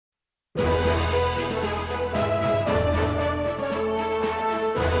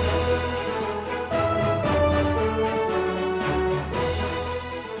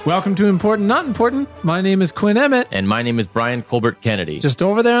Welcome to Important Not Important. My name is Quinn Emmett. And my name is Brian Colbert Kennedy. Just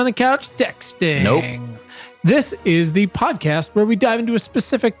over there on the couch texting. Nope. This is the podcast where we dive into a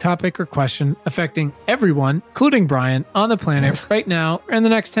specific topic or question affecting everyone, including Brian, on the planet right now or in the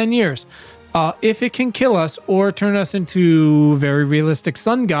next 10 years. If it can kill us or turn us into very realistic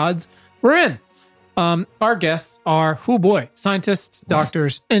sun gods, we're in. Our guests are, scientists,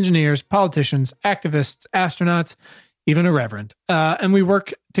 doctors, engineers, politicians, activists, astronauts, even a reverend. And we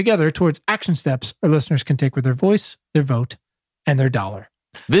work together towards action steps our listeners can take with their voice, their vote, and their dollar.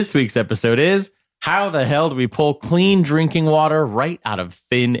 This week's episode is, how the hell do we pull clean drinking water right out of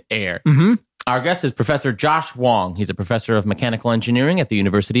thin air? Mm-hmm. Our guest is Professor Josh Wong. He's a professor of mechanical engineering at the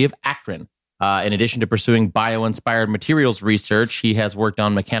University of Akron. In addition to pursuing bio-inspired materials research, he has worked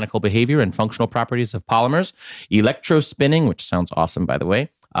on mechanical behavior and functional properties of polymers, electrospinning, which sounds awesome, by the way,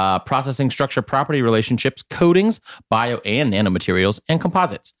 processing structure-property relationships, coatings, bio and nanomaterials, and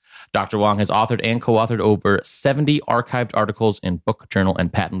composites. Dr. Wong has authored and co-authored over 70 archived articles in book, journal,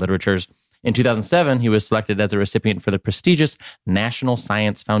 and patent literatures. In 2007, he was selected as a recipient for the prestigious National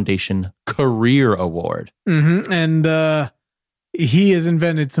Science Foundation Career Award. Mm-hmm. And he has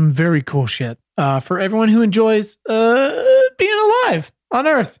invented some very cool shit for everyone who enjoys being alive on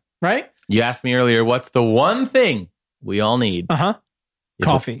Earth, right? You asked me earlier, what's the one thing we all need?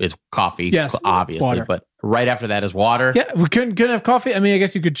 Coffee. It's coffee, yes, obviously, water. But right after that is water. Yeah, we couldn't have coffee. I mean, I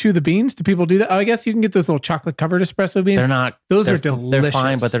guess you could chew the beans. Do people do that? Oh, I guess you can get those little chocolate-covered espresso beans. They're not. Those are delicious. They're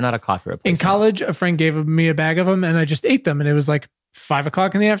fine, but they're not a coffee replacement. In college, a friend gave me a bag of them, and I just ate them, and it was like 5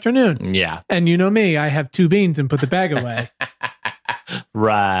 o'clock in the afternoon. Yeah. And you know me, I have 2 beans and put the bag away.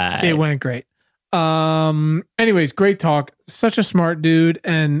 Right. It went great. Anyways, great talk. Such a smart dude,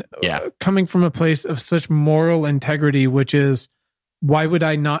 and coming from a place of such moral integrity, which is, why would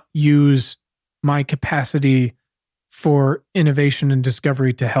I not use my capacity for innovation and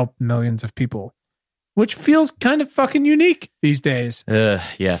discovery to help millions of people? Which feels kind of fucking unique these days.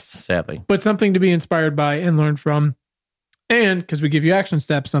 Yes, sadly. But something to be inspired by and learn from. And because we give you action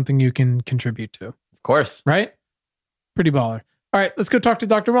steps, something you can contribute to. Of course. Right? Pretty baller. All right, let's go talk to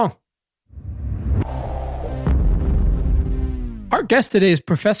Dr. Wong. Our guest today is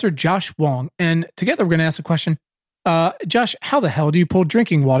Professor Josh Wong. And together we're going to ask a question. Josh, how the hell do you pull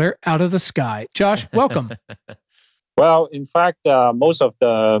drinking water out of the sky? Josh, welcome. Well, in fact, most of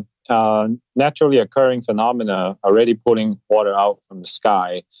the naturally occurring phenomena are already pulling water out from the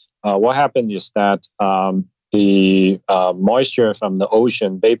sky. What happened is that the moisture from the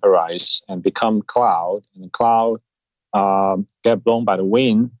ocean vaporize and become cloud, and the cloud get blown by the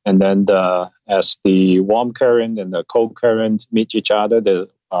wind, and then as the warm current and the cold current meet each other, the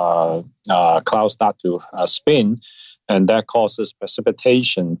clouds start to spin, and that causes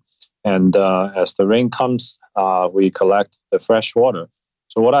precipitation. And as the rain comes, we collect the fresh water.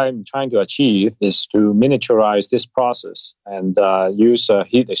 So what I'm trying to achieve is to miniaturize this process and use a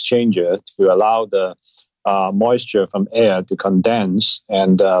heat exchanger to allow the moisture from air to condense.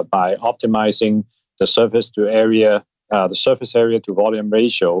 And by optimizing the surface area to volume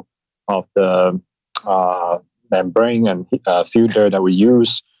ratio of the membrane and filter that we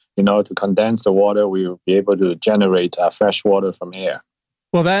use in order to condense the water, we will be able to generate fresh water from air.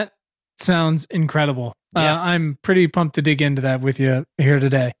 Well, that sounds incredible. Yeah. I'm pretty pumped to dig into that with you here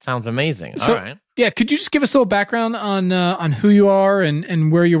today. Sounds amazing. So, all right. Yeah, could you just give us a little background on who you are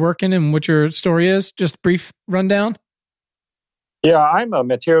and where you're working and what your story is? Just brief rundown. Yeah, I'm a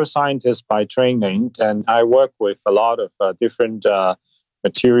material scientist by training, and I work with a lot of different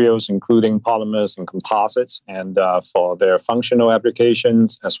materials, including polymers and composites, and for their functional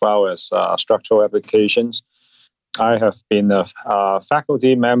applications as well as structural applications. I have been a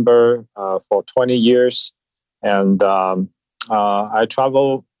faculty member for 20 years, and I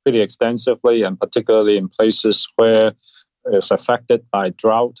travel pretty extensively, and particularly in places where it's affected by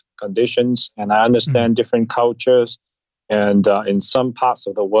drought conditions, and I understand different cultures. And in some parts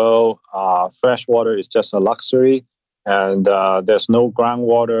of the world, fresh water is just a luxury, and there's no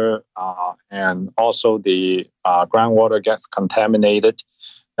groundwater, and also the groundwater gets contaminated.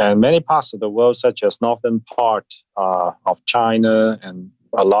 And many parts of the world, such as northern part of China and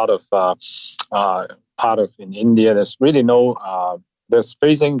a lot of part of in India, there's really there's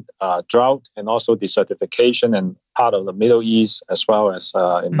facing drought and also desertification, and part of the Middle East as well as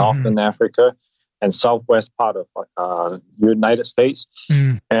in northern Africa and southwest part of United States.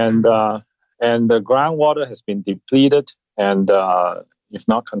 And the groundwater has been depleted and if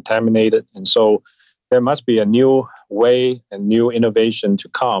not contaminated. And so there must be a new way and new innovation to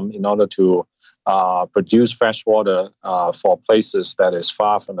come in order to produce fresh water for places that is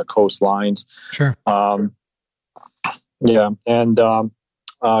far from the coastlines. Sure.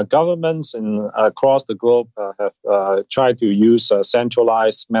 governments across the globe have tried to use a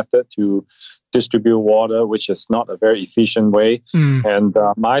centralized method to distribute water, which is not a very efficient way. And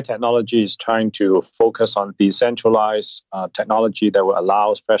my technology is trying to focus on decentralized technology that will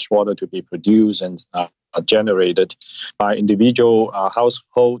allow fresh water to be produced and generated by individual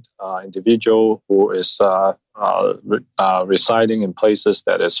household, individual who is residing in places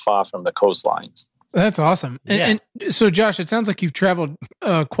that is far from the coastlines. That's awesome. And so, Josh, it sounds like you've traveled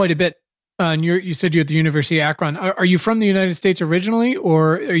quite a bit. And you said you're at the University of Akron. Are you from the United States originally,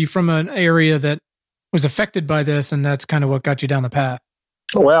 or are you from an area that was affected by this, and that's kind of what got you down the path?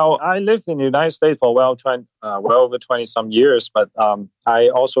 Well, I lived in the United States for well over 20-some years, but I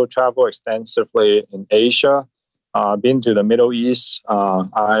also travel extensively in Asia, been to the Middle East.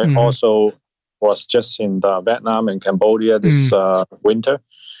 I also was just in Vietnam and Cambodia this winter.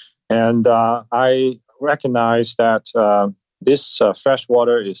 And I recognize that this fresh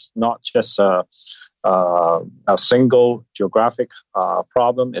water is not just a single geographic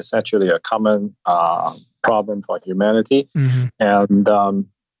problem. It's actually a common problem for humanity. And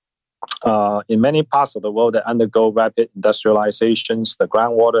in many parts of the world that undergo rapid industrializations, the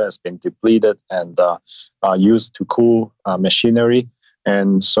groundwater has been depleted and used to cool machinery.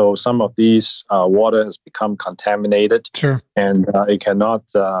 And so some of these water has become contaminated, and it cannot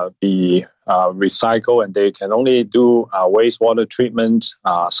be recycled, and they can only do wastewater treatment.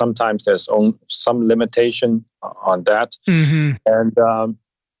 Sometimes there's some limitation on that. And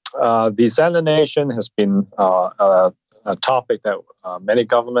desalination has been a topic that many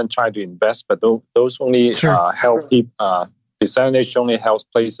governments try to invest, but those only help people. Desalination only helps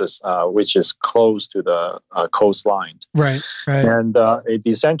places which is close to the coastline. Right. And a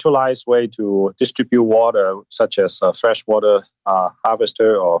decentralized way to distribute water, such as a freshwater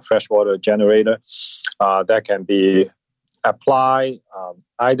harvester or freshwater generator, that can be applied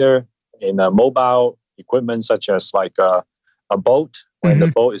either in a mobile equipment, such as like a boat. When the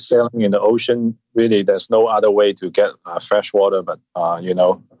boat is sailing in the ocean, really, there's no other way to get fresh water, but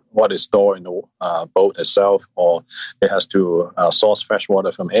what is stored in the boat itself, or it has to source fresh water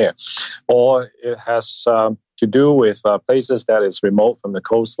from air, or it has to do with places that is remote from the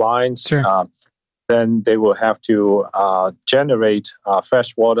coastlines. Then they will have to generate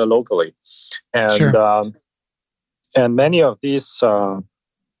fresh water locally, and and many of these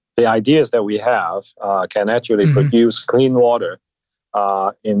the ideas that we have can actually produce clean water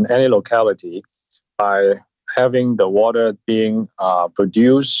in any locality by having the water being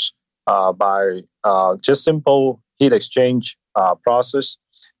produced by just simple heat exchange process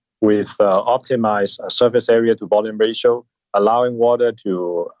with optimized surface area to volume ratio, allowing water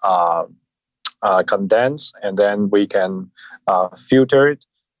to condense, and then we can filter it.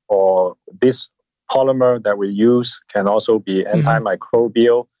 Or this polymer that we use can also be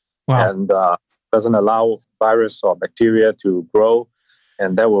antimicrobial and doesn't allow virus or bacteria to grow,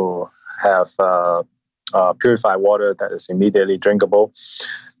 and that will have purified water that is immediately drinkable.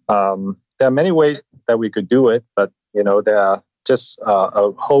 There are many ways that we could do it, but there are just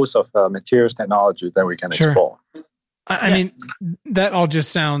a host of materials technology that we can explore. I mean, that all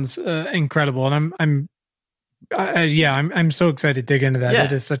just sounds incredible, and I'm so excited to dig into that.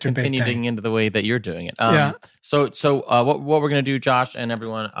 It is such a big thing. Continue digging into the way that you're doing it. So what we're going to do, Josh, and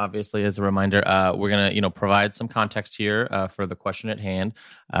everyone, obviously, as a reminder, we're going to provide some context here for the question at hand.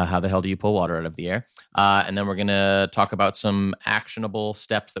 How the hell do you pull water out of the air? And then we're going to talk about some actionable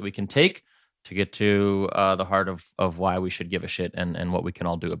steps that we can take to get to the heart of why we should give a shit and what we can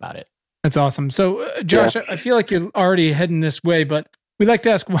all do about it. That's awesome. So, Josh, I feel like you're already heading this way, but we'd like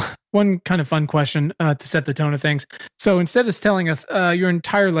to ask one kind of fun question to set the tone of things. So instead of telling us your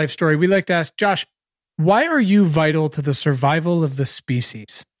entire life story, we'd like to ask, Josh, why are you vital to the survival of the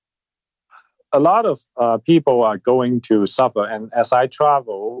species? A lot of people are going to suffer. And as I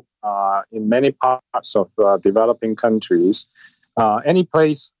travel in many parts of developing countries, any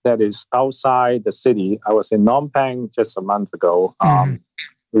place that is outside the city, I was in Phnom Penh just a month ago,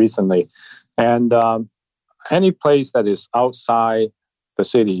 recently, and any place that is outside the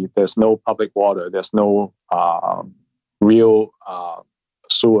city, there's no public water, there's no real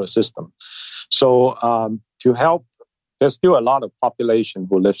sewer system. So to help, there's still a lot of population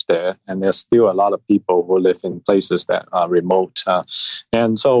who lives there, and there's still a lot of people who live in places that are remote.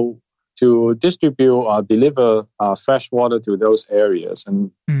 And so to distribute or deliver fresh water to those areas,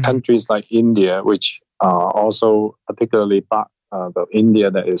 and countries like India, which also particularly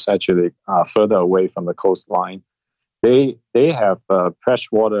India that is actually further away from the coastline, they have a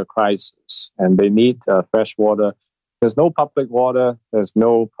fresh water crisis, and they need fresh water. There's no public water, there's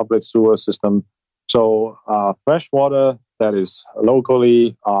no public sewer system, So fresh water that is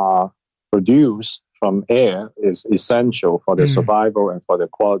locally produced from air is essential for the survival and for the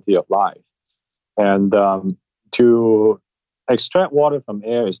quality of life. And to extract water from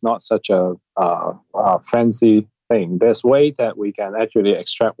air is not such a fancy thing. There's way that we can actually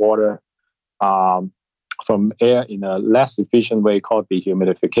extract water from air in a less efficient way called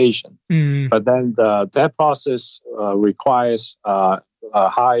dehumidification. But then that process requires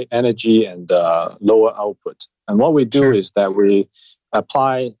high energy and lower output. And what we do is that we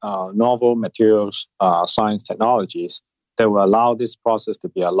apply novel materials science technologies that will allow this process to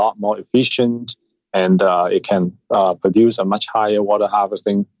be a lot more efficient, and it can produce a much higher water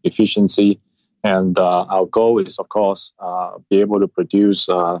harvesting efficiency. And our goal is, of course, be able to produce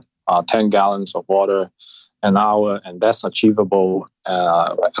 10 gallons of water an hour, and that's achievable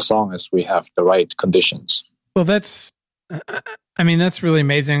as long as we have the right conditions. Well, that's really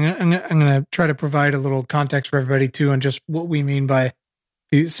amazing. I'm going to try to provide a little context for everybody too, on just what we mean by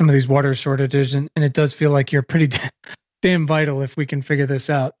some of these water shortages, and it does feel like you're pretty damn vital if we can figure this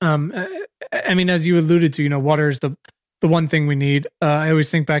out. As you alluded to, water is the one thing we need. I always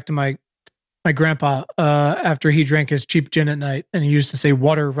think back to my grandpa after he drank his cheap gin at night, and he used to say,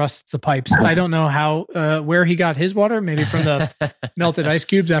 "Water rusts the pipes." I don't know where he got his water. Maybe from the melted ice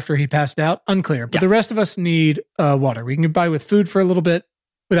cubes after he passed out. Unclear. But the rest of us need water. We can get by with food for a little bit,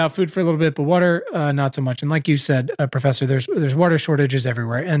 without food for a little bit, but water not so much. And like you said, Professor, there's water shortages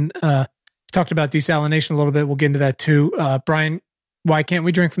everywhere. And talked about desalination a little bit. We'll get into that too. Brian, why can't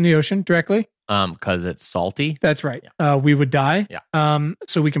we drink from the ocean directly? Because it's salty. That's right. Yeah. We would die. Yeah.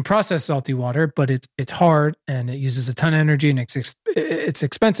 So we can process salty water, but it's hard and it uses a ton of energy, and it's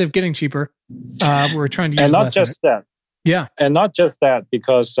expensive, getting cheaper. We're trying to use less. And not just that. Yeah. And not just that,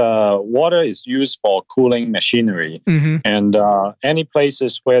 because water is used for cooling machinery. And any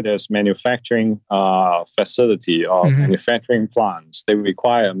places where there's manufacturing facility or manufacturing plants, they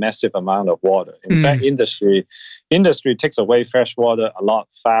require a massive amount of water. In fact, industry takes away fresh water a lot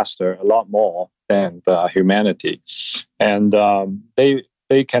faster, a lot more than humanity. And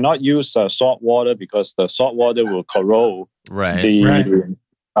they cannot use salt water because the salt water will corrode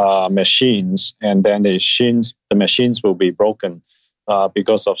machines, and then the machines will be broken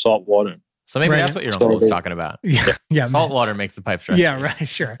because of salt water. So maybe that's what your uncle was talking about. Yeah, salt water makes the pipes dry. Yeah, right,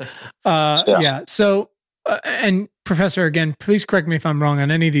 sure. So, and Professor, again, please correct me if I'm wrong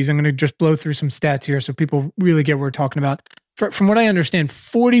on any of these. I'm going to just blow through some stats here so people really get what we're talking about. From what I understand,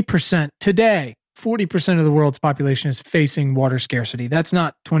 40% today, 40% of the world's population is facing water scarcity. That's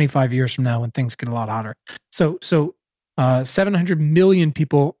not 25 years from now when things get a lot hotter. So 700 million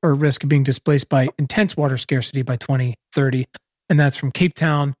people are at risk of being displaced by intense water scarcity by 2030. And that's from Cape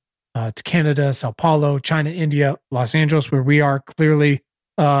Town to Canada, Sao Paulo, China, India, Los Angeles, where we are clearly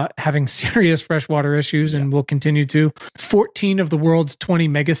having serious freshwater issues and will continue to. 14 of the world's 20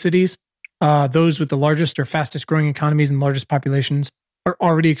 megacities, those with the largest or fastest growing economies and largest populations, are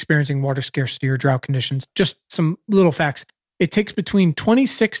already experiencing water scarcity or drought conditions. Just some little facts. It takes between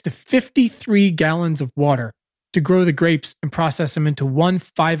 26 to 53 gallons of water to grow the grapes and process them into 1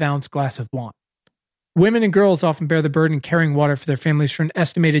 5-ounce glass of wine. Women and girls often bear the burden carrying water for their families for an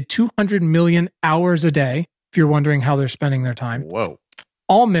estimated 200 million hours a day, if you're wondering how they're spending their time. Whoa.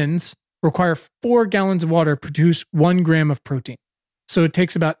 Almonds require 4 gallons of water to produce 1 gram of protein. So it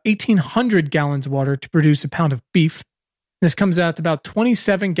takes about 1,800 gallons of water to produce a pound of beef. This comes out to about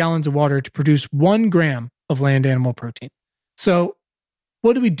 27 gallons of water to produce 1 gram of land animal protein. So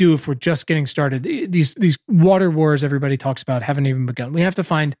what do we do if we're just getting started? These water wars everybody talks about haven't even begun. We have to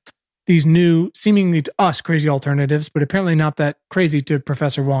find these new, seemingly to us, crazy alternatives, but apparently not that crazy to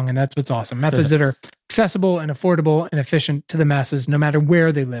Professor Wong, and that's what's awesome. Methods that are accessible and affordable and efficient to the masses, no matter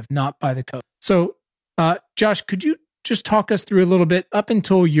where they live, not by the coast. So, Josh, could you just talk us through a little bit up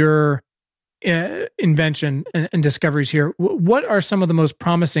until your invention and discoveries here? What are some of the most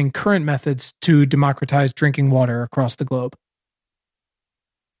promising current methods to democratize drinking water across the globe?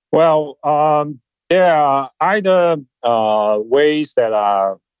 Well, there are either ways that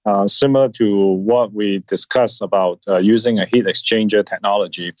are similar to what we discussed about using a heat exchanger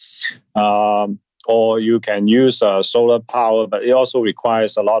technology, or you can use solar power, but it also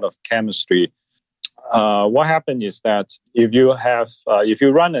requires a lot of chemistry. What happens is that if you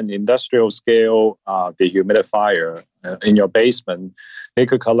run an industrial scale dehumidifier in your basement, it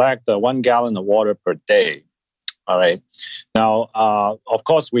could collect 1 gallon of water per day. All right. Now, of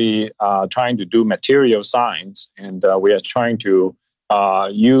course, we are trying to do material science, and we are trying to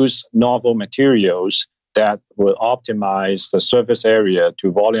use novel materials that will optimize the surface area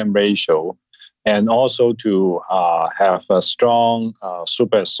to volume ratio and also to have a strong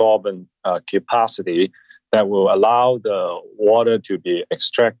superabsorbent capacity that will allow the water to be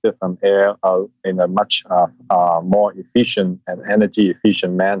extracted from air in a much more efficient and energy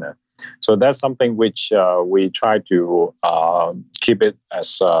efficient manner. So that's something which we try to keep it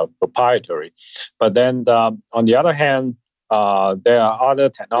as proprietary. But then on the other hand, there are other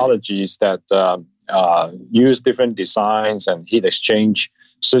technologies that use different designs and heat exchange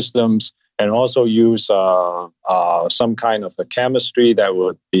systems, and also use some kind of a chemistry that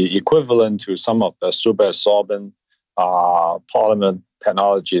would be equivalent to some of the superabsorbent polymer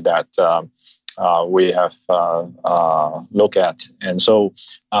technology that we have looked at. And so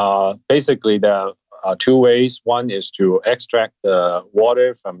basically there are two ways. One is to extract the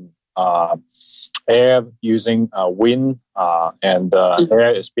water from air using wind, and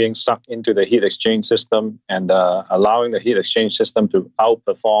air is being sucked into the heat exchange system, and allowing the heat exchange system to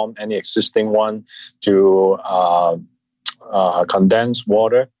outperform any existing one to condense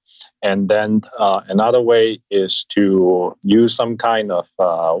water. And then another way is to use some kind of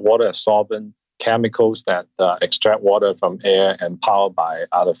water absorbent chemicals that extract water from air and power by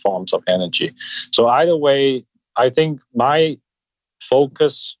other forms of energy. So either way, I think my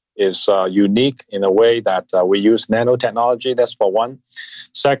focus is unique in a way that we use nanotechnology. That's for one.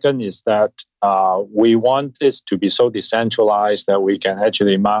 Second is that we want this to be so decentralized that we can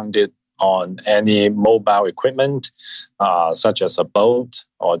actually mount it on any mobile equipment, such as a boat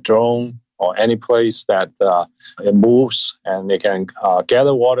or drone or any place that it moves, and they can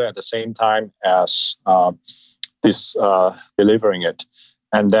gather water at the same time as delivering it.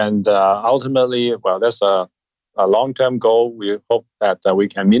 And then ultimately, well, that's a long-term goal. We hope that we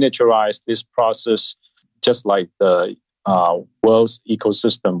can miniaturize this process, just like the world's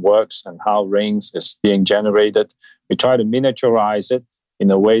ecosystem works and how rains is being generated. We try to miniaturize it in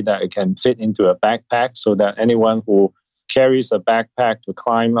a way that it can fit into a backpack, so that anyone who carries a backpack to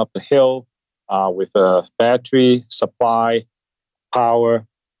climb up a hill with a battery supply, power,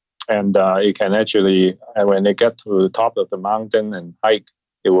 and it can actually, and when they get to the top of the mountain and hike,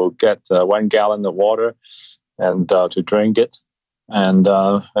 it will get 1 gallon of water and to drink it. And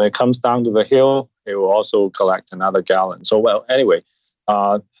when it comes down to the hill, it will also collect another gallon. So, well, anyway,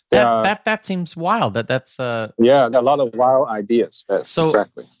 that seems wild. That's yeah, there are a lot of wild ideas. Yes,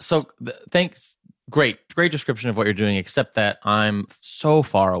 exactly. So thanks. Great description of what you're doing. Except that I'm so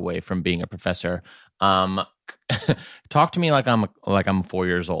far away from being a professor. Talk to me like I'm 4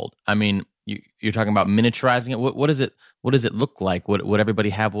 years old. I mean, you're talking about miniaturizing it. What does it look like? Would everybody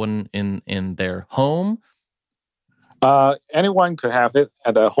have one in their home? Anyone could have it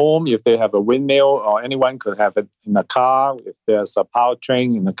at a home if they have a windmill, or anyone could have it in a car if there's a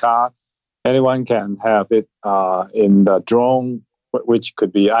powertrain in the car. Anyone can have it in the drone, which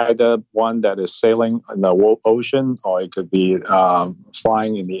could be either one that is sailing in the ocean, or it could be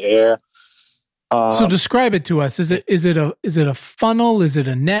flying in the air. So describe it to us. Is it a funnel? Is it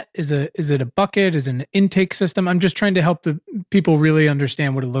a net? Is it a bucket? Is it an intake system? I'm just trying to help the people really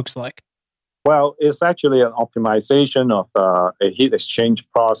understand what it looks like. Well, it's actually an optimization of a heat exchange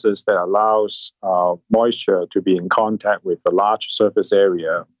process that allows moisture to be in contact with a large surface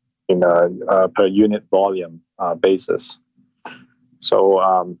area in a per unit volume basis.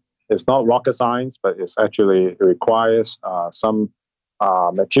 So it's not rocket science, but it requires some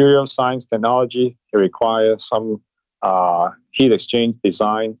material science technology. It requires some heat exchange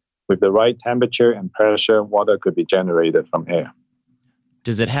design. With the right temperature and pressure, water could be generated from air.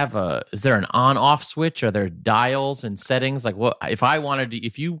 Does it have is there an on-off switch? Are there dials and settings? Like, what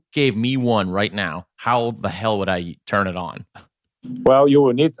if you gave me one right now, how the hell would I turn it on? Well, you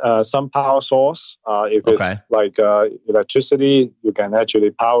will need some power source. If it's like electricity, you can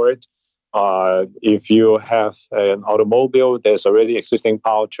actually power it. If you have an automobile, there's already existing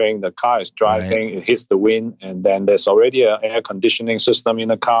powertrain. The car is driving, It hits the wind, and then there's already an air conditioning system in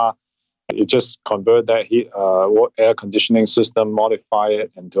the car. You just convert that air conditioning system, modify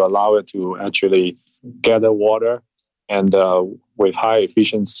it, and to allow it to actually gather water and with high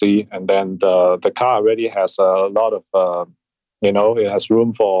efficiency. And then the car already has a lot of, it has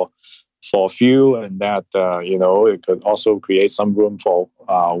room for fuel, and that, it could also create some room for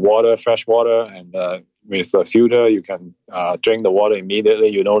water, fresh water. And with a filter, you can drink the water immediately.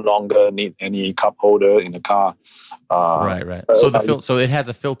 You no longer need any cup holder in the car. Right. So it has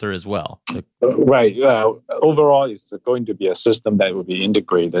a filter as well. Right. Overall, it's going to be a system that will be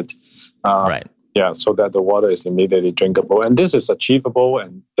integrated. Right. Yeah, so that the water is immediately drinkable. And this is achievable,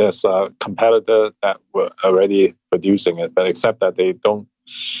 and there's a competitor that were already producing it, but except that they don't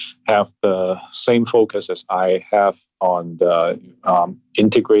have the same focus as I have on the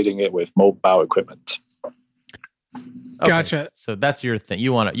integrating it with mobile equipment. Okay, Gotcha. So that's your thing.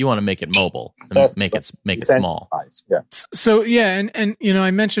 You want to make it mobile and That's make it small. Yeah. So yeah, and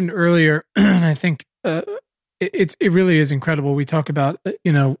I mentioned earlier, and I think it really is incredible. We talk about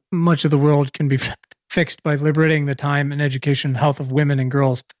much of the world can be fixed by liberating the time and education and health of women and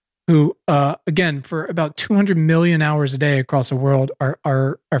girls who, again, for about 200 million hours a day across the world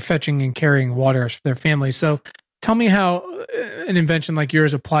are fetching and carrying water for their families. So tell me how an invention like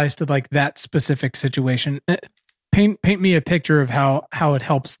yours applies to like that specific situation. Paint me a picture of how it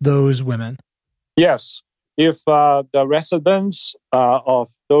helps those women. Yes. If the residents of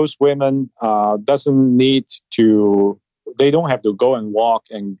those women doesn't need to, they don't have to go and walk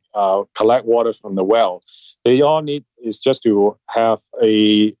and collect water from the well. They all need is just to have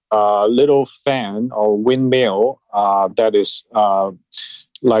a little fan or windmill that is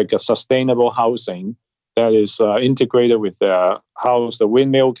like a sustainable housing that is integrated with their house. The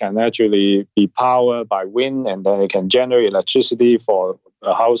windmill can actually be powered by wind, and then it can generate electricity for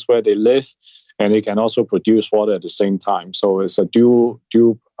the house where they live, and it can also produce water at the same time. So it's a dual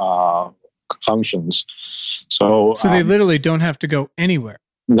functions. So they literally don't have to go anywhere.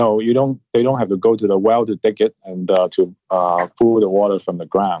 No, you don't. They don't have to go to the well to dig it and to pull the water from the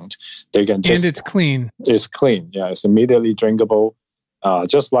ground. They can just, and it's clean. It's clean. Yeah, it's immediately drinkable.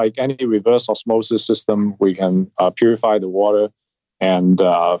 Just like any reverse osmosis system, we can purify the water, and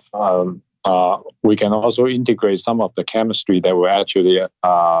we can also integrate some of the chemistry that will actually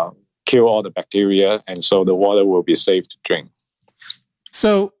kill all the bacteria, and so the water will be safe to drink.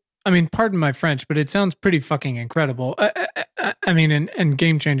 So, I mean, pardon my French, but it sounds pretty fucking incredible. I mean, and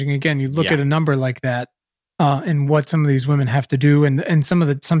game-changing. Again, you look at a number like that and what some of these women have to do, and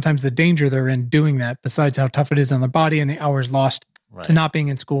sometimes the danger they're in doing that, besides how tough it is on their body and the hours lost to not being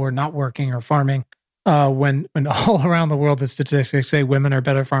in school or not working or farming, when all around the world the statistics say women are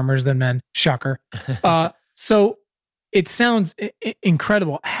better farmers than men. Shocker. So it sounds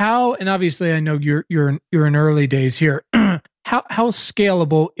incredible. How, and obviously I know you're in early days here. How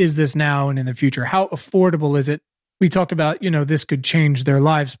scalable is this now and in the future? How affordable is it? We talk about, this could change their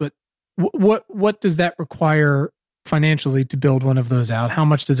lives, but what does that require financially to build one of those out? How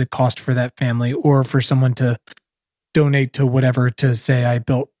much does it cost for that family or for someone to donate to whatever to say, I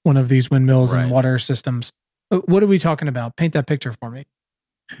built one of these windmills and water systems? What are we talking about? Paint that picture for me.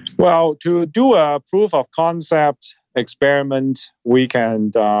 Well, to do a proof of concept experiment, we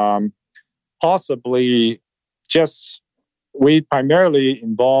can possibly we primarily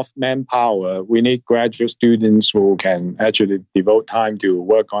involve manpower. We need graduate students who can actually devote time to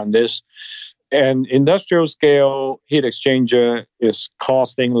work on this. And industrial scale heat exchanger is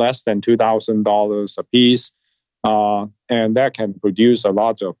costing less than $2,000 a piece. And that can produce a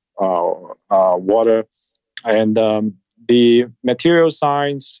lot of water. And the material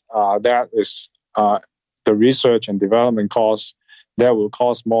science, that is the research and development costs, that will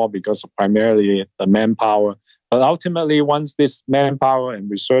cost more because of primarily the manpower. But ultimately, once this manpower and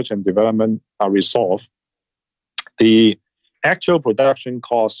research and development are resolved, the actual production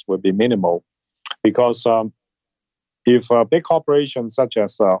costs will be minimal. Because if big corporations such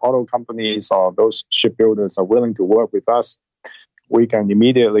as auto companies or those shipbuilders are willing to work with us, we can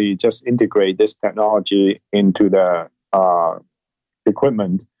immediately just integrate this technology into the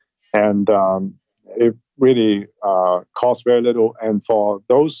equipment. And it really costs very little. And for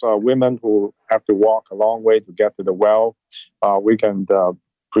those women who have to walk a long way to get to the well, we can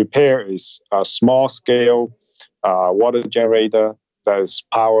prepare a small-scale water generator that is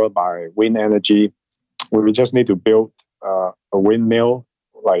powered by wind energy. We just need to build a windmill,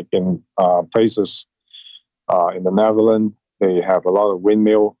 like in places in the Netherlands. They have a lot of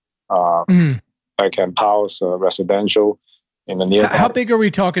windmill that can power residential in the nearby. How big are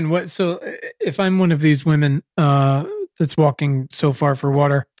we talking? So if I'm one of these women that's walking so far for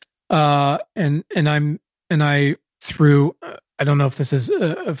water, and I through I don't know if this is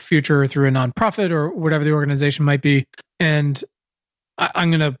a future or through a nonprofit or whatever the organization might be, and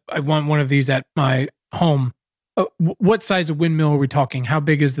I want one of these at my home. What size of windmill are we talking? How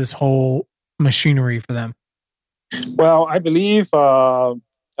big is this whole machinery for them? Well, I believe 100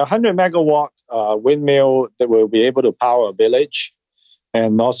 megawatt windmill that will be able to power a village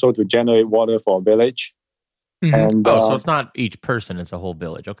and also to generate water for a village. Mm-hmm. And so it's not each person; it's a whole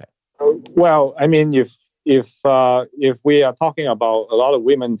village. Okay. Well, I mean, if we are talking about a lot of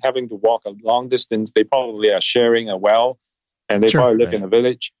women having to walk a long distance, they probably are sharing a well, and they probably live in a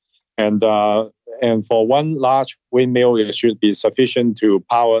village. And for one large windmill, it should be sufficient to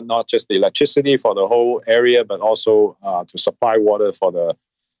power not just the electricity for the whole area, but also to supply water for the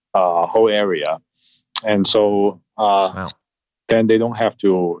whole area. And so Wow. then they don't have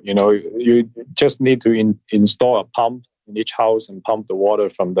to, you just need to install a pump in each house and pump the water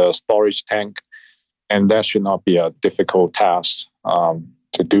from the storage tank. And that should not be a difficult task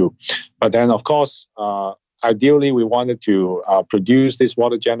to do. But then, of course, ideally, we wanted to produce this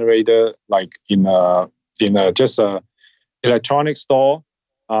water generator like in a electronic store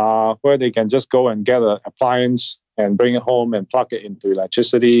where they can just go and get an appliance and bring it home and plug it into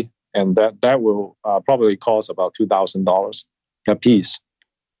electricity, and that will probably cost about $2,000 a piece.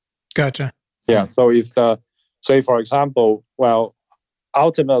 Gotcha. Yeah. So if say for example, well,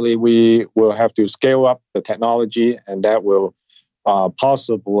 ultimately we will have to scale up the technology, and that will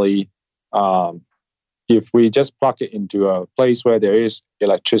possibly. If we just plug it into a place where there is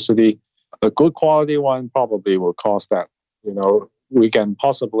electricity, a good quality one probably will cost that. We can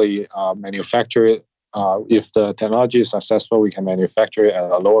possibly manufacture it. If the technology is successful, we can manufacture it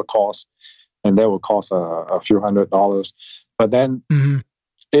at a lower cost, and that will cost a few $100s. But then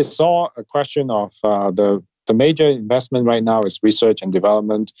it's all a question of the major investment right now is research and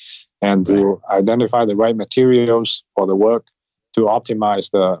development, and to identify the right materials for the work, to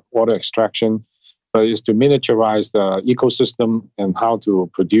optimize the water extraction. But it's to miniaturize the ecosystem and how to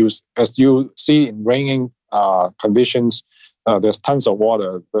produce. As you see in raining conditions, there's tons of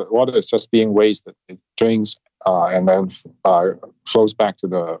water. The water is just being wasted. It drains and then flows back to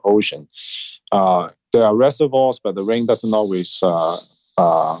the ocean. There are reservoirs, but the rain doesn't always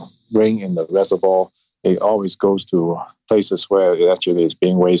rain in the reservoir. It always goes to places where it actually is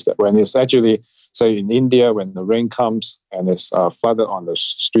being wasted. When it's actually, say in India, when the rain comes and it's flooded on the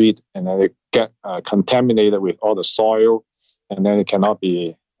street, and then it get contaminated with all the soil, and then it cannot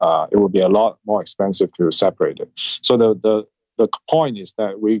be. It will be a lot more expensive to separate it. So the point is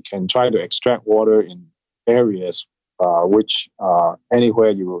that we can try to extract water in areas which anywhere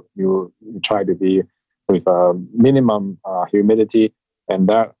you try to be with a minimum humidity, and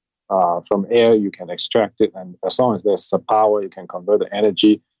that from air you can extract it, and as long as there's the power, you can convert the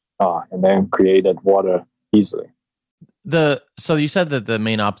energy and then create that water easily. So you said that the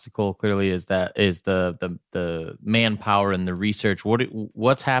main obstacle clearly is the manpower and the research.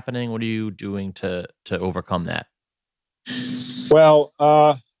 What's happening? What are you doing to overcome that? Well,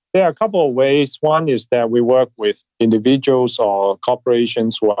 there are a couple of ways. One is that we work with individuals or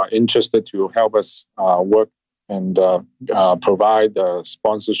corporations who are interested to help us work and provide the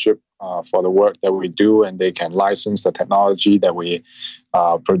sponsorship for the work that we do, and they can license the technology that we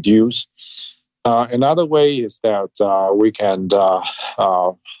produce. Another way is that we can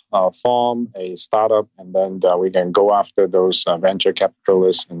form a startup, and then we can go after those venture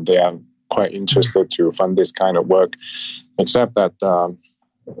capitalists, and they are quite interested to fund this kind of work. Except that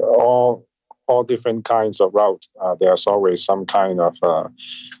all different kinds of routes, there's always some kind of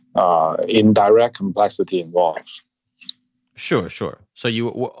indirect complexity involved. Sure. So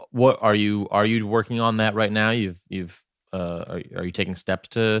what are you working on that right now? Are you taking steps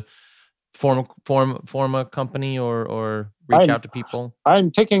to form a company or reach out to people?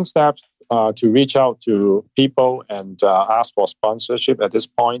 I'm taking steps to reach out to people and ask for sponsorship. At this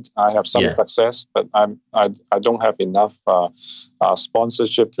point, I have some success, but I don't have enough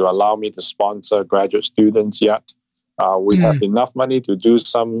sponsorship to allow me to sponsor graduate students yet. We have enough money to do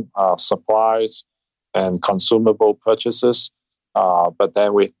some supplies and consumable purchases, but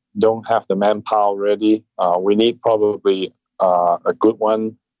then we don't have the manpower ready. We need probably a good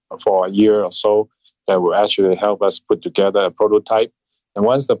one for a year or so that will actually help us put together a prototype. And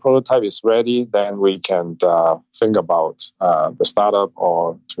once the prototype is ready, then we can think about the startup,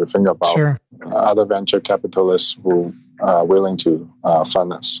 or to think about other venture capitalists who are willing to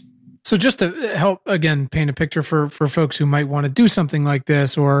fund us. So just to help, again, paint a picture for folks who might want to do something like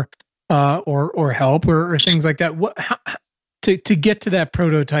this or help or things like that, to get to that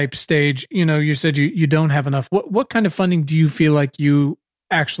prototype stage, you said you don't have enough. What kind of funding do you feel like you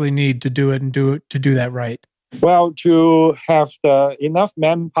actually need to do that right? Well, to have enough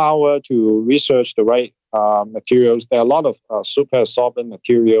manpower to research the right materials, there are a lot of super absorbent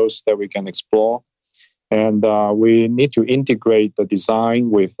materials that we can explore. And we need to integrate the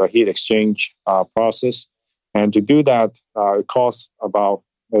design with the heat exchange process. And to do that, it costs about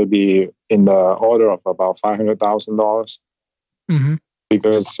maybe in the order of about $500,000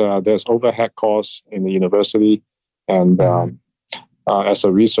 because there's overhead costs in the university. And as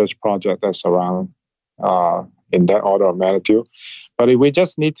a research project, that's around in that order of magnitude. But we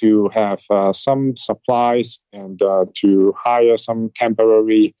just need to have some supplies and to hire some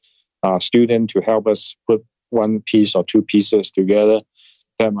temporary student to help us put one piece or two pieces together,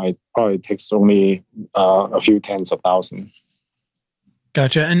 that might probably takes only a few tens of thousands.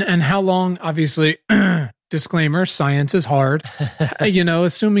 Gotcha. And how long, obviously, disclaimer, science is hard.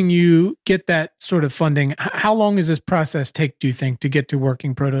 Assuming you get that sort of funding, how long does this process take, do you think, to get to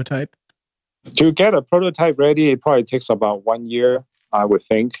working prototype? To get a prototype ready, it probably takes about 1 year, I would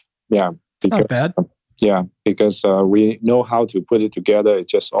think. Yeah. It's not bad. Yeah, because we know how to put it together.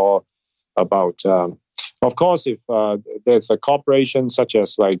 It's just all about, of course, if there's a corporation such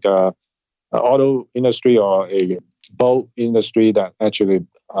as like auto industry or a boat industry that actually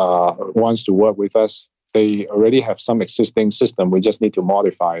wants to work with us, they already have some existing system. We just need to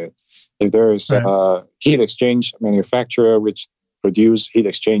modify it. If there is a heat exchange manufacturer which produce heat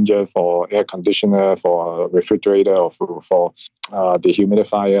exchanger for air conditioner, for refrigerator, or for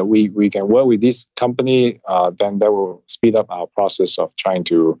dehumidifier, we can work with this company. Then that will speed up our process of trying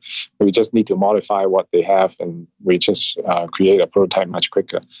to. We just need to modify what they have, and we just create a prototype much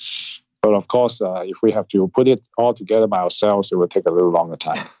quicker. But of course, if we have to put it all together by ourselves, it will take a little longer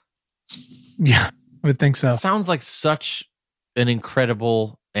time. Yeah, I would think so. Sounds like such an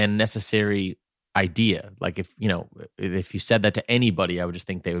incredible and necessary idea. Like if you said that to anybody, I would just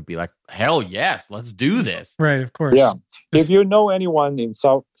think they would be like, hell yes, let's do this. Right, of course. Yeah. If you know anyone in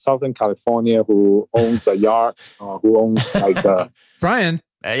Southern California who owns a yacht or who owns like Brian.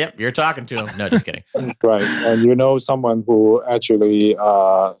 Yep, you're talking to him. No, just kidding. Right. And you know someone who actually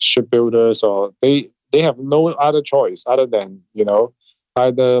shipbuilders, or they have no other choice other than,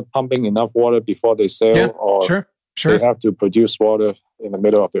 either pumping enough water before they sail, or sure. they have to produce water in the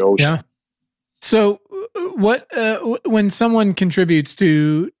middle of the ocean. Yeah. So what when someone contributes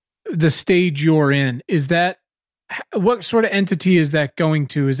to the stage you're in, is that, what sort of entity is that going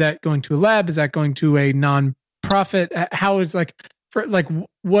to? Is that going to a lab? Is that going to a non-profit? How is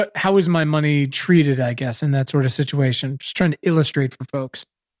how is my money treated, I guess, in that sort of situation? Just trying to illustrate for folks,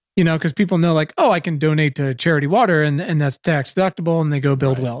 because people know I can donate to Charity Water and that's tax deductible and they go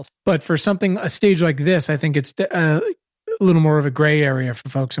build wells. But for a stage like this, I think it's a little more of a gray area for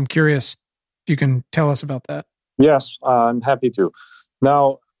folks. I'm curious if you can tell us about that. Yes, I'm happy to.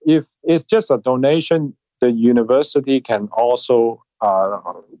 Now, if it's just a donation, the university can also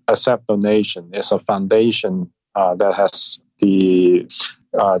accept donation. It's a foundation that has the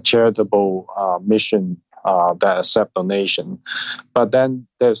charitable mission that accept donation. But then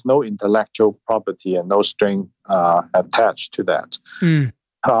there's no intellectual property and no string attached to that.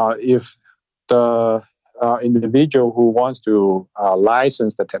 If the individual who wants to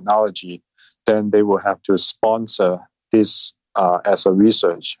license the technology, then they will have to sponsor this as a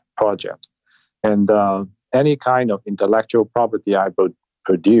research project. And any kind of intellectual property I would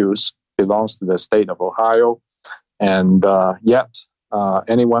produce belongs to the state of Ohio. And yet,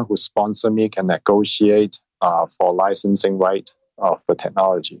 anyone who sponsors me can negotiate for licensing right of the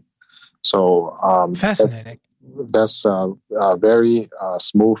technology. So fascinating. That's a very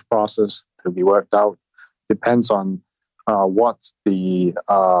smooth process to be worked out. Depends on what the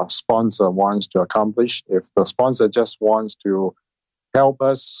sponsor wants to accomplish. If the sponsor just wants to help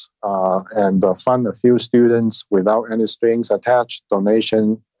us and fund a few students without any strings attached,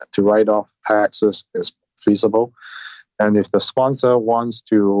 donation to write off taxes is feasible. And if the sponsor wants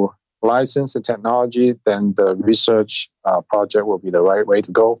to license the technology, then the research project will be the right way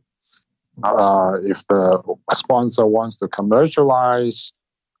to go. If the sponsor wants to commercialize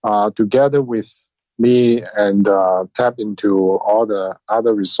together with me and tap into all the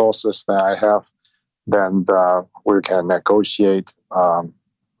other resources that I have, then we can negotiate on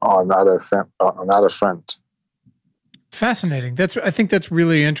another front. Fascinating. I think that's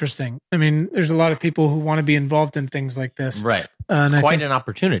really interesting. I mean, there's a lot of people who want to be involved in things like this. Right. It's quite an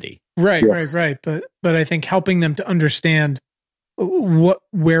opportunity. Right, yes. Right. But I think helping them to understand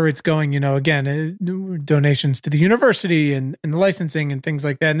where it's going, again, donations to the university and the licensing and things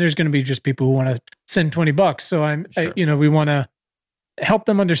like that. And there's going to be just people who want to send $20. So we want to help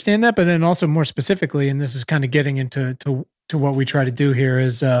them understand that, but then also more specifically, and this is kind of getting into what we try to do here,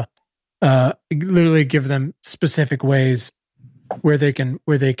 is literally give them specific ways where they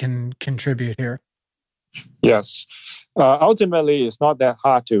can contribute here. Yes. Ultimately, it's not that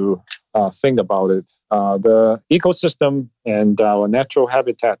hard to think about it. The ecosystem and our natural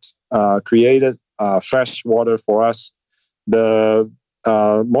habitat created fresh water for us. The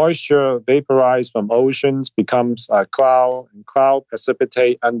moisture vaporized from oceans becomes a cloud, and cloud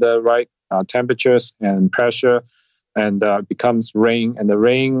precipitate under right temperatures and pressure, and becomes rain, and the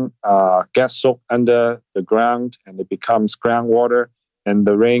rain gets soaked under the ground, and it becomes groundwater, and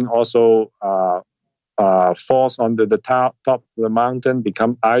the rain also falls onto the top of the mountain,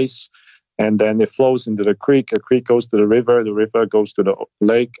 become ice, and then it flows into the creek. The creek goes to the river goes to the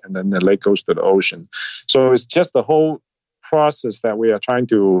lake, and then the lake goes to the ocean. So it's just the whole process that we are trying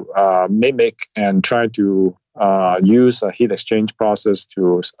to mimic and try to use a heat exchange process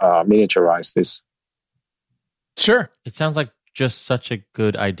to miniaturize this. Sure. It sounds like just such a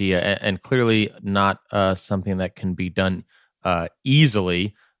good idea, and clearly not something that can be done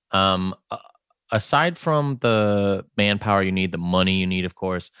easily. Aside from the manpower you need, the money you need, of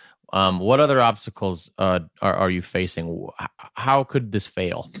course, what other obstacles are you facing? How could this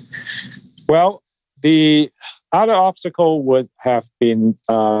fail? Well, the other obstacle would have been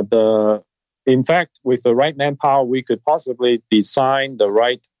in fact, with the right manpower, we could possibly design the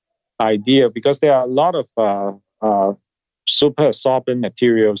right idea, because there are a lot of super absorbent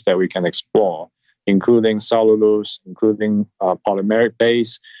materials that we can explore, including cellulose, including polymeric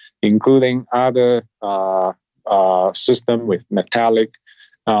base, including other system with metallic.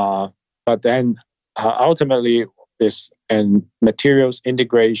 But then ultimately is in materials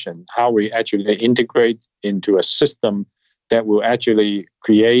integration, how we actually integrate into a system that will actually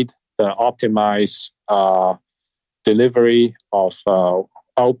create the optimized delivery of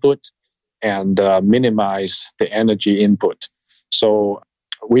output and minimize the energy input. So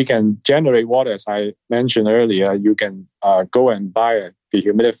we can generate water, as I mentioned earlier. You can go and buy a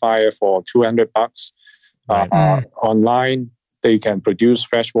dehumidifier for $200. Online, they can produce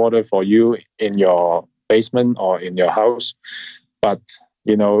fresh water for you in your basement or in your house. But,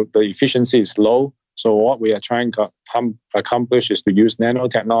 the efficiency is low. So what we are trying to accomplish is to use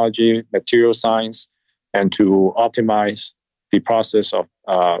nanotechnology, material science, and to optimize the process of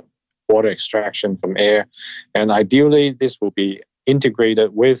water extraction from air. And ideally, this will be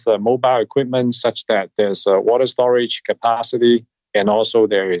integrated with mobile equipment such that there's water storage capacity, and also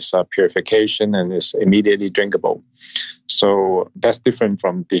there is purification and is immediately drinkable. So that's different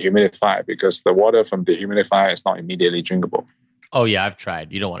from dehumidifier, because the water from the dehumidifier is not immediately drinkable. Oh, yeah, I've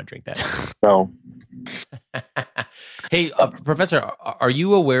tried. You don't want to drink that. No. Hey, Professor, are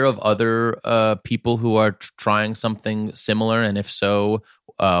you aware of other people who are trying something similar? And if so,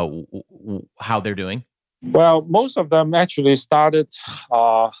 how they're doing? Well, most of them actually started.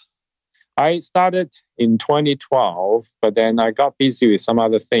 I started in 2012, but then I got busy with some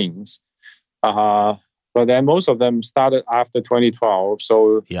other things. But then most of them started after 2012.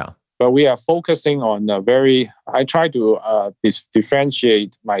 So yeah. But we are focusing on I try to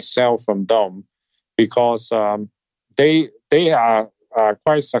differentiate myself from them, because they are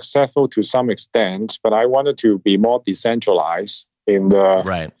quite successful to some extent, but I wanted to be more decentralized in the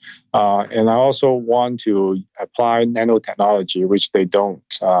right. And I also want to apply nanotechnology, which they don't.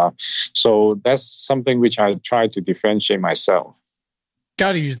 So that's something which I try to differentiate myself.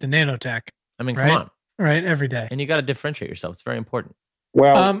 Got to use the nanotech. I mean, right? come on. Right, every day. And you got to differentiate yourself. It's very important.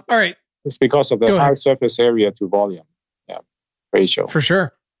 Well, all right. It's because of the high surface area to volume ratio. For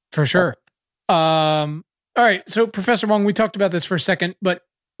sure. All right. So, Professor Wong, we talked about this for a second, but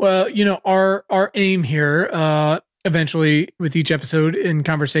our aim here, eventually with each episode in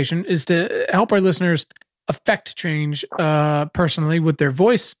conversation, is to help our listeners affect change personally with their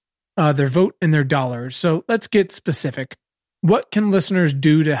voice, their vote, and their dollars. So let's get specific. What can listeners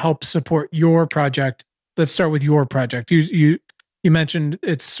do to help support your project? Let's start with your project. You mentioned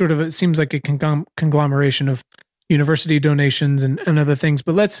it seems like a conglomeration of university donations and other things,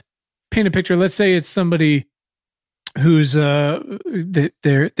 but let's paint a picture. Let's say it's somebody who's they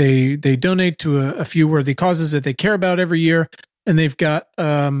donate to a few worthy causes that they care about every year, and they've got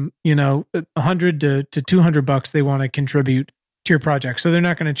 $100 to $200 they want to contribute to your project. So they're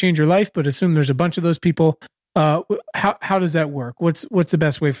not going to change your life, but assume there's a bunch of those people. How does that work? What's the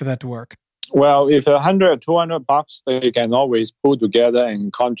best way for that to work? Well, if $100 or $200, they can always pull together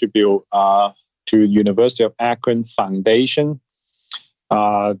and contribute to University of Akron Foundation.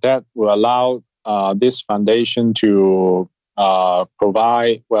 That will allow this foundation to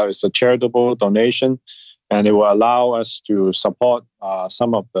provide, it's a charitable donation, and it will allow us to support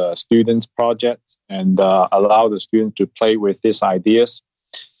some of the students' projects and allow the students to play with these ideas.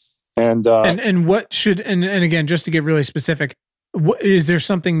 And what should, and again, just to get really specific, is there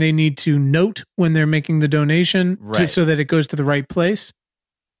something they need to note when they're making the donation so that it goes to the right place?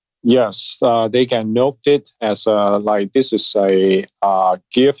 Yes, they can note it as this is a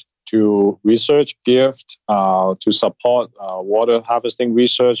gift to research, gift to support water harvesting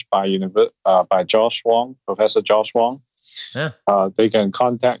research by Josh Wong, Professor Josh Wong. Yeah. They can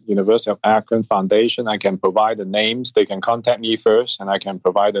contact University of Akron Foundation. I can provide the names. They can contact me first, and I can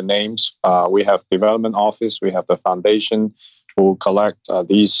provide the names. We have development office. We have the foundation who collect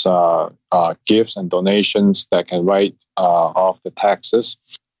these gifts and donations that can write off the taxes.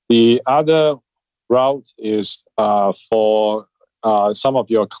 The other route is for some of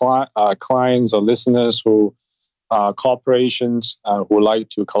your clients or listeners who corporations who like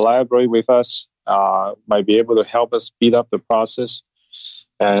to collaborate with us might be able to help us speed up the process.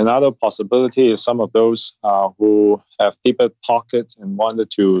 And another possibility is some of those who have deeper pockets and wanted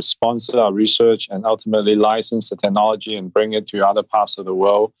to sponsor our research and ultimately license the technology and bring it to other parts of the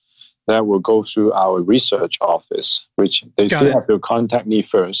world. That will go through our research office, which they still have to contact me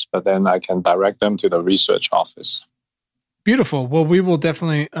first, but then I can direct them to the research office. Beautiful. Well, we will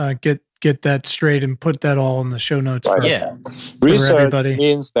definitely get that straight and put that all in the show notes for research everybody.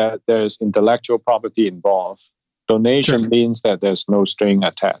 Means that there's intellectual property involved. Donation means that there's no string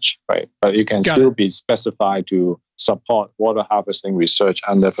attached, right? But you can still be specified to support water harvesting research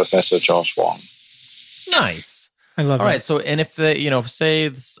under Professor Josh Wong. Nice. I love it. All right. So, and if say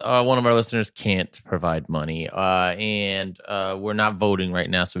one of our listeners can't provide money and we're not voting right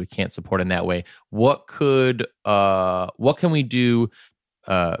now, so we can't support in that way, what can we do?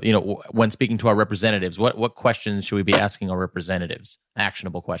 When speaking to our representatives, what questions should we be asking our representatives?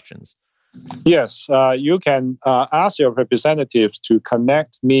 Actionable questions. Yes, you can ask your representatives to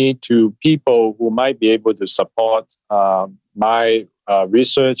connect me to people who might be able to support my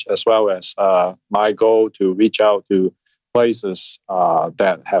research as well as my goal to reach out to places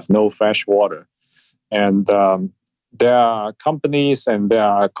that have no fresh water. And there are companies and there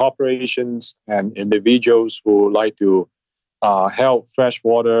are corporations and individuals who like to help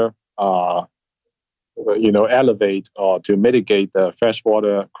freshwater elevate or to mitigate the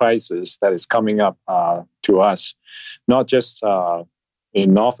freshwater crisis that is coming up to us, not just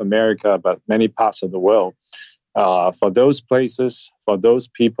in North America, but many parts of the world. For those places, for those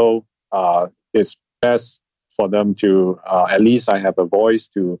people, it's best for them to, at least I have a voice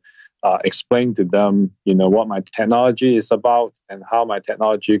to explain to them, what my technology is about and how my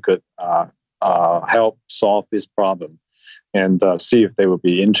technology could help solve this problem. And see if they would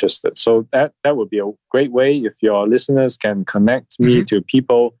be interested. So that would be a great way if your listeners can connect me to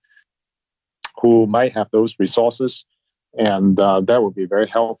people who might have those resources, and that would be very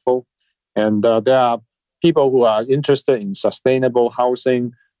helpful. And there are people who are interested in sustainable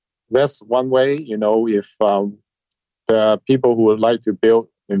housing. That's one way. If there are people who would like to build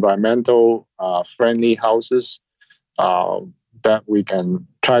environmental friendly houses, that we can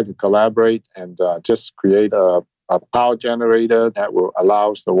try to collaborate and just create a power generator that will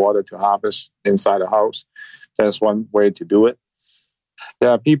allow the water to harvest inside the house. That's one way to do it. There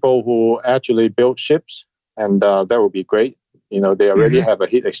are people who actually build ships, and that would be great. They already have a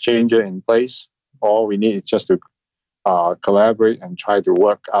heat exchanger in place. All we need is just to collaborate and try to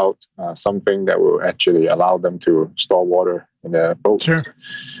work out something that will actually allow them to store water in their boat. Sure.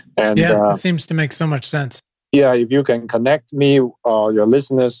 And it seems to make so much sense. Yeah, if you can connect me or your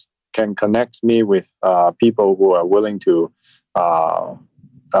listeners can connect me with people who are willing to or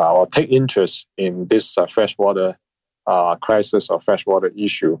take interest in this freshwater crisis or freshwater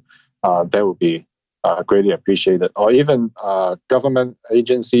issue, that would be greatly appreciated. Or even government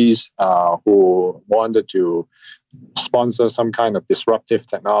agencies who wanted to sponsor some kind of disruptive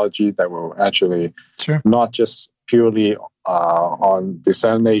technology that will actually not just purely on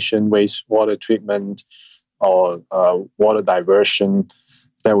desalination, wastewater treatment, or water diversion.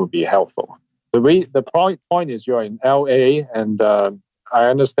 That would be helpful. The point is you're in LA, and I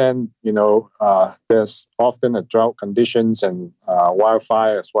understand, there's often a drought conditions and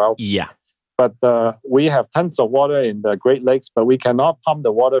wildfire as well. Yeah. But we have tons of water in the Great Lakes, but we cannot pump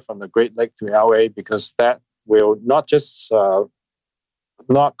the water from the Great Lake to LA because that will not just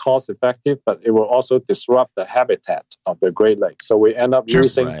not cost effective, but it will also disrupt the habitat of the Great Lakes. So we end up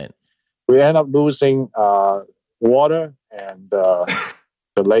losing water and the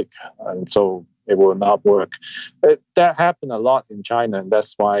lake, and so it will not work. That happened a lot in China, and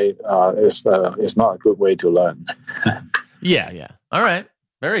that's why it's not a good way to learn. Yeah. All right,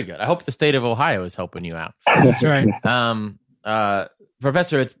 very good. I hope the state of Ohio is helping you out. That's right.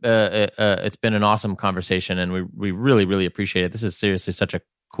 Professor, it's been an awesome conversation, and we really, really appreciate it. This is seriously such a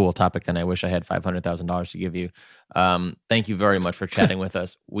cool topic, and I wish I had $500,000 to give you. Thank you very much for chatting with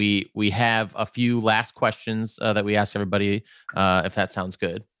us. We have a few last questions that we ask everybody, if that sounds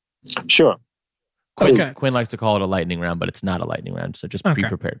good. Sure. Quinn likes to call it a lightning round, but it's not a lightning round, so just be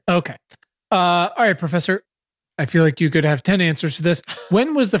prepared. Okay. All right, Professor. I feel like you could have 10 answers to this.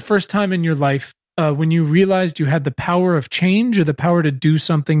 When was the first time in your life when you realized you had the power of change or the power to do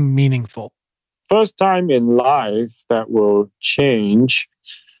something meaningful? First time in life that will change,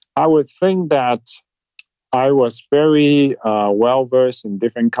 I would think that I was very well versed in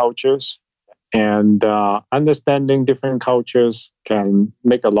different cultures, and understanding different cultures can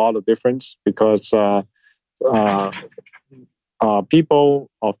make a lot of difference because people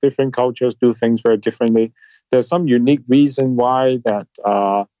of different cultures do things very differently. There's some unique reason why that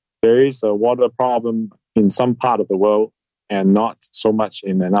there is a water problem in some part of the world and not so much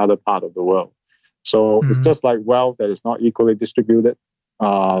in another part of the world. So it's just like wealth that is not equally distributed,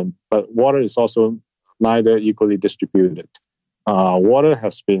 but water is also neither equally distributed. Water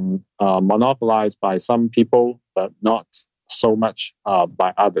has been monopolized by some people, but not so much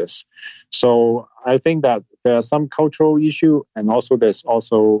by others. So I think that there are some cultural issue, and also there's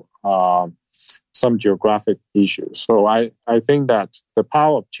also some geographic issues. So I think that the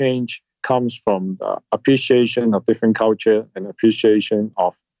power of change comes from the appreciation of different culture and appreciation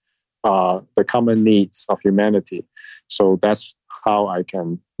of the common needs of humanity. So that's how I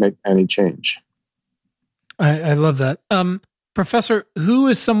can make any change. I love that. Professor, who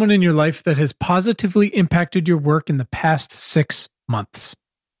is someone in your life that has positively impacted your work in the past 6 months?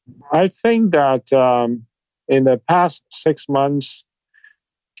 I think that in the past 6 months,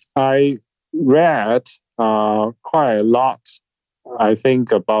 I read quite a lot, I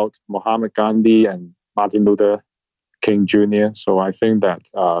think, about Muhammad Gandhi and Martin Luther King Jr. So I think that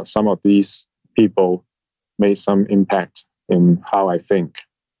some of these people made some impact in how I think.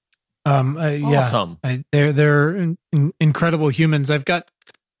 Awesome. They're incredible humans. I've got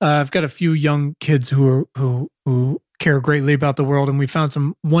a few young kids who care greatly about the world, and we found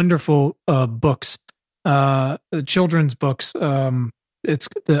some wonderful books, children's books. It's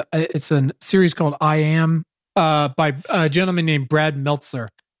a series called I Am by a gentleman named Brad Meltzer,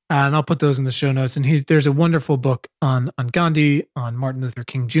 and I'll put those in the show notes. And there's a wonderful book on Gandhi, on Martin Luther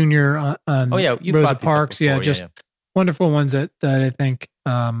King Jr., on Rosa Parks. Just wonderful ones that I think.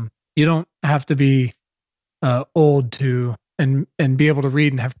 You don't have to be old to and be able to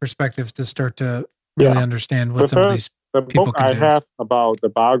read and have perspective to start to really understand what some of these people book can I do. have about the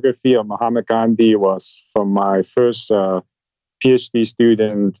biography of Muhammad Gandhi was from my first PhD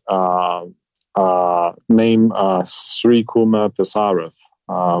student named Sri Kumar Pasarath.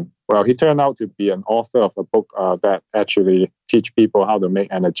 Well, he turned out to be an author of a book that actually teach people how to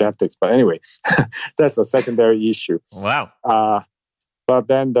make energetics. But anyway, that's a secondary issue. Wow. But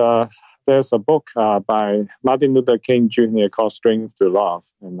then there's a book by Martin Luther King Jr. called Strength to Love.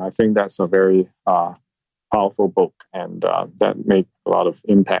 And I think that's a very powerful book. And that made a lot of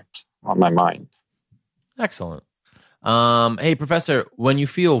impact on my mind. Excellent. Hey, Professor, when you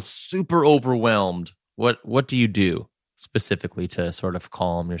feel super overwhelmed, what do you do specifically to sort of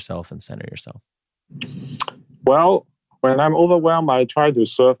calm yourself and center yourself? Well, when I'm overwhelmed, I try to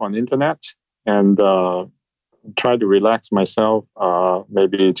surf on internet and try to relax myself,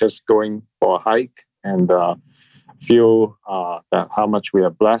 maybe just going for a hike and feel that how much we are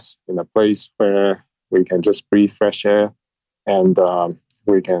blessed in a place where we can just breathe fresh air and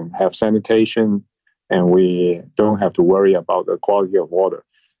we can have sanitation and we don't have to worry about the quality of water.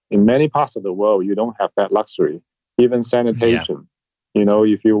 In many parts of the world, you don't have that luxury. Even sanitation,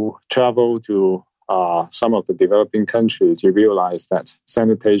 if you travel to some of the developing countries, you realize that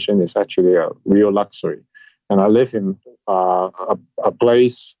sanitation is actually a real luxury. And I live in a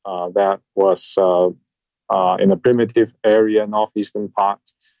place that was in a primitive area, northeastern part,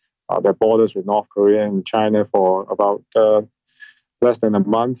 that borders with North Korea and China for about less than a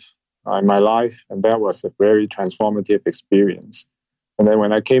month in my life. And that was a very transformative experience. And then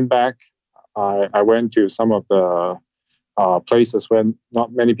when I came back, I went to some of the places where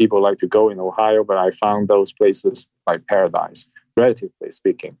not many people like to go in Ohio, but I found those places like paradise, relatively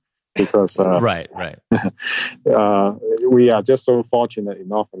speaking. Because right. We are just so fortunate in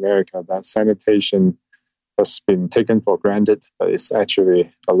North America that sanitation has been taken for granted, but it's actually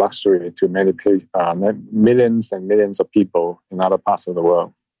a luxury to many millions and millions of people in other parts of the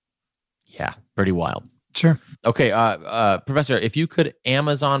world. Yeah, pretty wild. Sure. Okay, Professor, if you could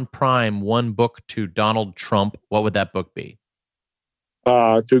Amazon Prime one book to Donald Trump, what would that book be?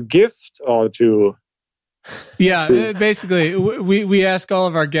 To gift or to... Yeah, basically, we ask all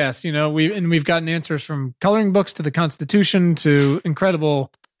of our guests. We've gotten answers from coloring books to the Constitution to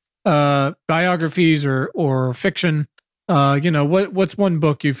incredible biographies or fiction. What's one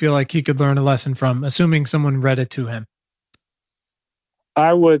book you feel like he could learn a lesson from, assuming someone read it to him?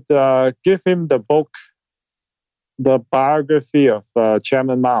 I would give him the book, the biography of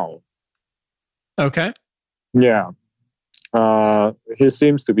Chairman Mao. Okay. Yeah, he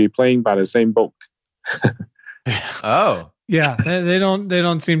seems to be playing by the same book. Oh, yeah, they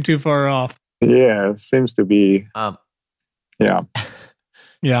don't seem too far off. Yeah, it seems to be. Yeah.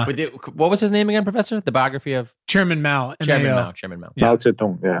 Yeah. But what was his name again, Professor? The biography of Chairman Mao. Chairman MAO. Mao. Chairman Mao. Yeah. Mao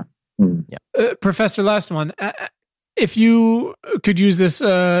Zedong, yeah. Professor, last one. If you could use this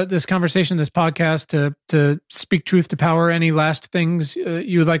this conversation, this podcast to speak truth to power, any last things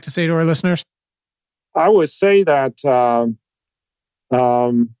you would like to say to our listeners? I would say that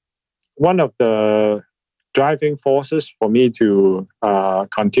one of the driving forces for me to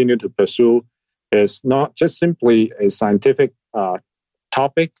continue to pursue is not just simply a scientific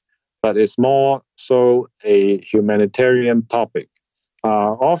topic, but it's more so a humanitarian topic.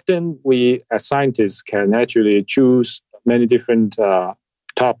 Often we as scientists can actually choose many different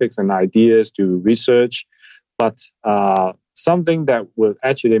topics and ideas to research, but something that will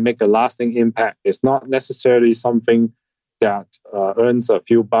actually make a lasting impact is not necessarily something that earns a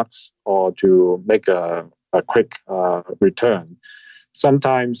few bucks or to make a quick return.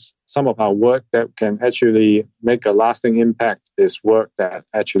 Sometimes some of our work that can actually make a lasting impact is work that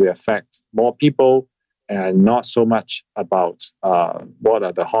actually affects more people and not so much about what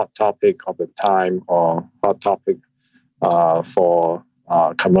are the hot topic of the time or hot topic for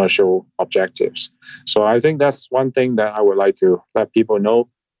commercial objectives. So I think that's one thing that I would like to let people know.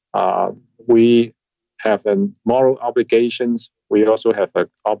 We have a moral obligations. We also have an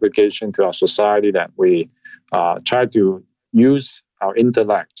obligation to our society that we try to use our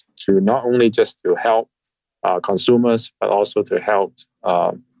intellect to not only just to help consumers, but also to help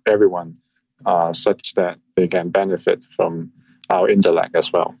everyone such that they can benefit from our intellect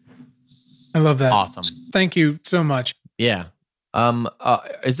as well. I love that. Awesome. Thank you so much. Yeah.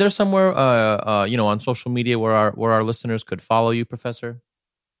 Is there somewhere on social media where our listeners could follow you, Professor?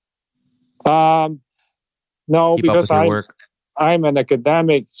 No, Keep up because with your work. I'm an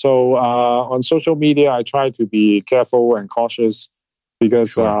academic, so on social media I try to be careful and cautious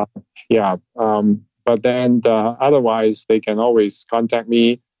because Sure. but then otherwise they can always contact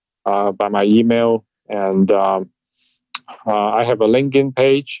me by my email, and I have a LinkedIn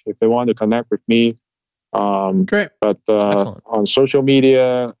page if they want to connect with me. Great. But on social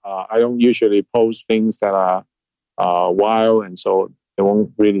media, I don't usually post things that are wild, and so they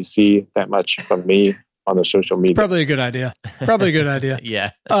won't really see that much from me on the social media. Probably a good idea. Probably a good idea. Yeah.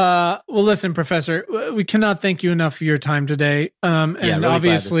 Well, listen, Professor, we cannot thank you enough for your time today. And really glad this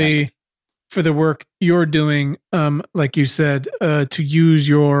obviously happened. for the work you're doing, like you said, to use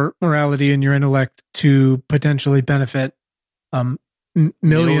your morality and your intellect to potentially benefit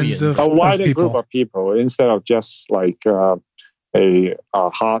millions of A wider people. group of people instead of just like a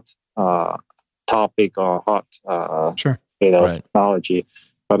hot topic or hot Sure. Right. technology,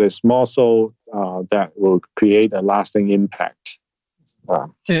 but it's more so that will create a lasting impact.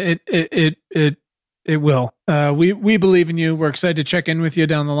 It will. We believe in you. We're excited to check in with you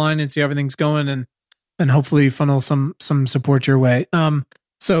down the line and see how everything's going, and hopefully funnel some support your way.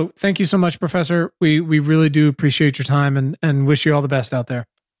 So thank you so much, Professor. We really do appreciate your time and wish you all the best out there.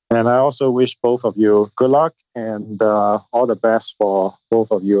 And I also wish both of you good luck and all the best for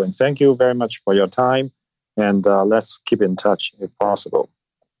both of you. And thank you very much for your time. And let's keep in touch if possible.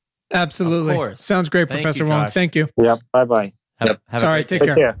 Absolutely. Of course. Sounds great, Thank Professor you, Wong. Josh. Thank you. Yeah. Bye-bye. Have a All great right, day.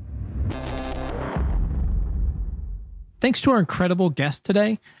 take care. Thanks to our incredible guest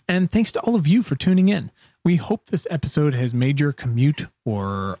today, and thanks to all of you for tuning in. We hope this episode has made your commute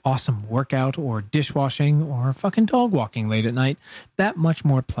or awesome workout or dishwashing or fucking dog walking late at night that much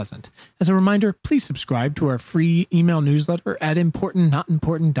more pleasant. As a reminder, please subscribe to our free email newsletter at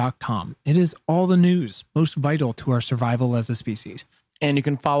importantnotimportant.com. It is all the news most vital to our survival as a species. And you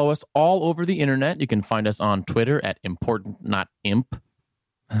can follow us all over the internet. You can find us on Twitter at importantnotimp.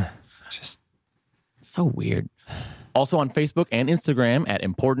 Just So weird. Also on Facebook and Instagram at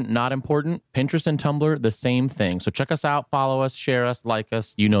Important Not Important. Pinterest and Tumblr, the same thing. So check us out, follow us, share us, like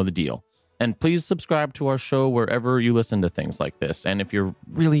us. You know the deal. And please subscribe to our show wherever you listen to things like this. And if you're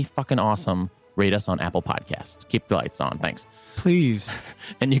really fucking awesome, rate us on Apple Podcasts. Keep the lights on. Thanks. please.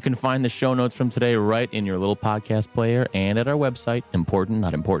 And you can find the show notes from today right in your little podcast player and at our website,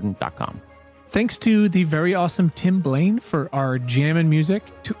 importantnotimportant.com. Thanks to the very awesome Tim Blaine for our jammin' music,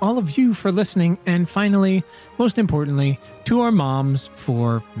 to all of you for listening, and finally, most importantly, to our moms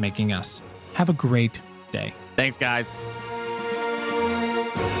for making us. Have a great day. Thanks, guys.